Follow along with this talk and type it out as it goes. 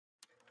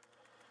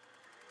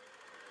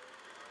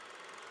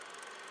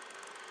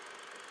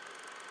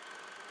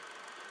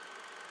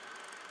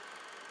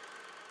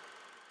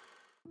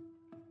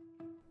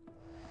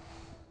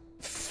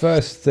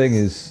first thing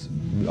is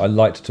I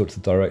like to talk to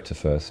the director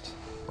first.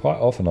 Quite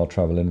often I'll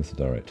travel in with the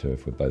director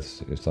if we're both,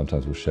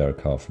 sometimes we'll share a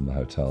car from the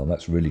hotel, and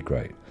that's really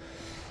great.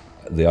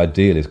 The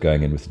ideal is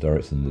going in with the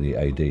director and the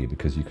AD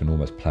because you can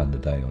almost plan the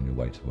day on your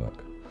way to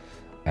work.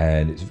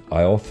 And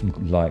I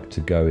often like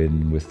to go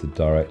in with the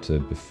director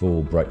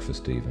before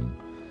breakfast even,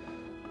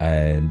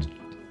 and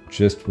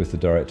just with the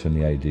director and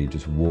the AD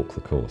just walk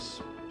the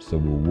course. So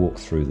we'll walk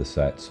through the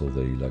sets or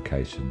the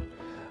location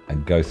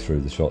and go through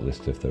the shot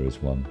list if there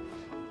is one,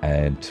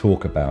 and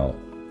talk about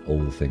all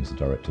the things the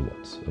director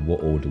wants and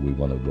what order we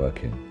want to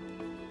work in.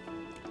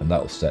 And that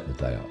will set the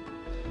day up.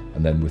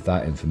 And then with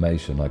that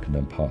information, I can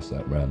then pass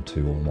that round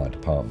to all my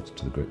departments,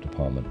 to the grip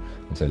department,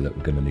 and say, look,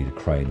 we're going to need a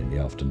crane in the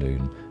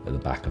afternoon at the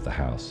back of the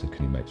house, so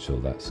can you make sure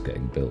that's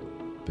getting built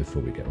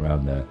before we get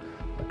around there?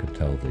 I could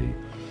tell the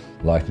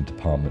lighting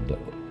department that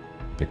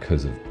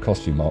because of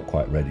costume aren't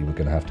quite ready, we're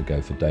going to have to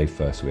go for day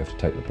first, so we have to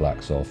take the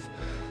blacks off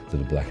that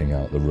are blacking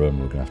out the room,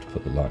 we're going to have to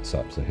put the lights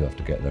up, so he'll have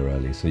to get there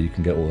early, so you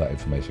can get all that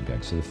information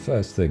going. So the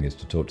first thing is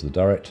to talk to the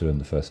director and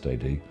the first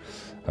AD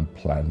and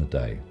plan the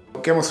day.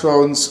 Game of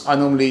Thrones, I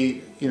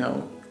normally,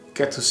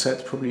 get to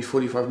set probably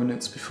 45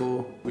 minutes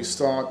before we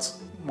start.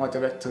 My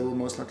director will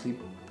most likely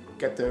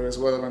get there as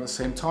well around the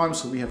same time,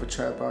 so we have a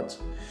chat about,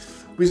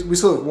 we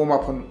sort of warm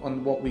up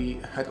on what we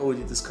had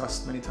already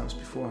discussed many times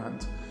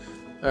beforehand.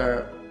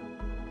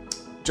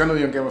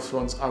 Generally on Game of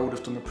Thrones, I would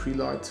have done a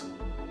pre-light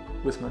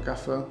with my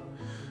gaffer.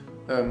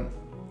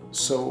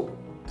 So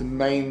the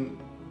main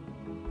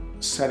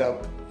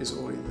setup is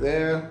already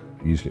there.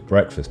 Usually at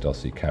breakfast, I'll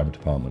see camera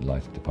department,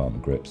 lighting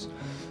department, grips,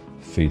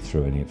 feed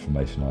through any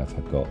information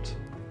I've got.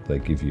 They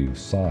give you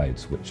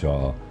sides, which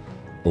are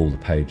all the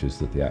pages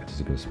that the actors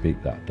are going to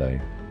speak that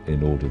day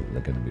in order that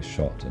they're going to be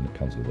shot, and it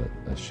comes with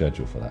a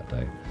schedule for that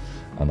day.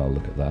 And I'll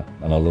look at that.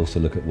 And I'll also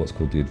look at what's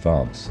called the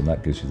advance, and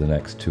that gives you the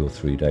next 2 or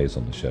 3 days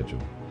on the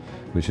schedule,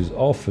 which is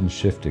often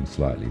shifting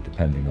slightly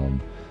depending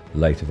on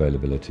late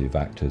availability of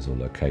actors or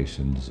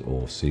locations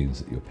or scenes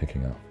that you're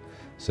picking up.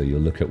 So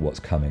you'll look at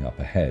what's coming up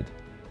ahead.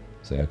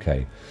 Say,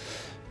 okay,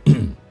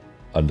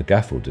 and the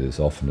gaffer will do this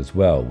often as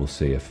well. We'll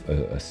see if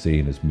a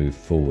scene has moved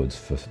forwards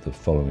for the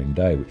following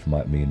day, which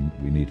might mean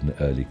we need an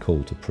early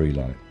call to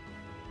pre-light.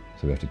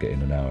 So we have to get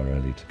in an hour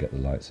early to get the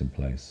lights in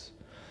place.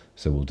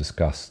 So we'll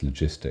discuss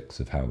logistics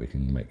of how we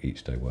can make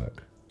each day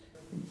work.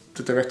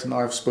 The director and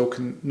I have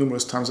spoken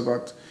numerous times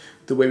about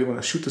the way we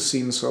want to shoot the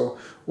scene, so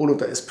all of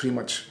that is pretty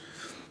much,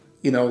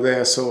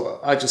 there. So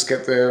I just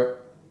get there,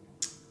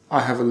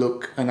 I have a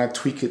look, and I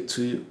tweak it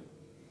to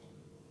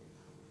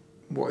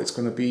what it's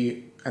going to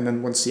be. And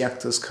then once the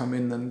actors come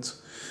in and,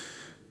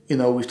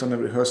 we've done a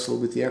rehearsal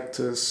with the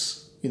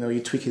actors, you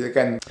tweak it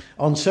again.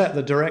 On set,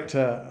 the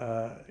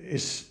director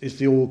is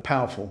the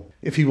all-powerful,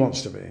 if he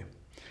wants to be.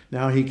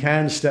 Now, he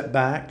can step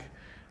back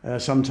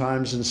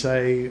sometimes and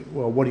say,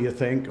 well, what do you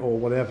think, or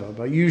whatever.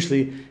 But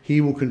usually, he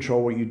will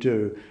control what you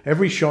do.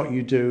 Every shot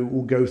you do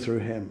will go through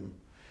him.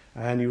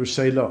 And he will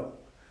say, look,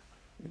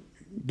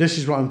 this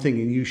is what I'm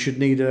thinking. You should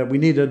we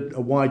need a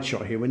wide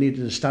shot here. We need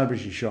an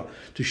establishing shot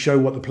to show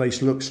what the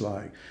place looks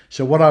like.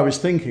 So what I was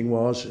thinking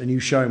was, and you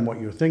show him what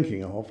you're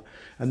thinking of,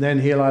 and then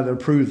he'll either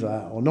approve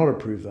that or not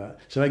approve that.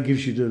 So that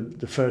gives you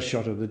the first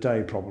shot of the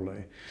day,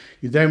 probably.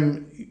 You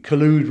then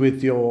collude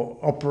with your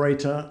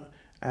operator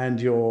and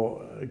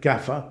your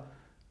gaffer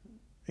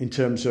in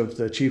terms of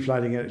the chief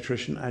lighting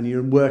electrician, and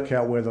you work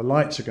out where the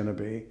lights are going to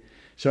be,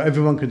 so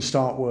everyone can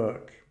start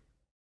work.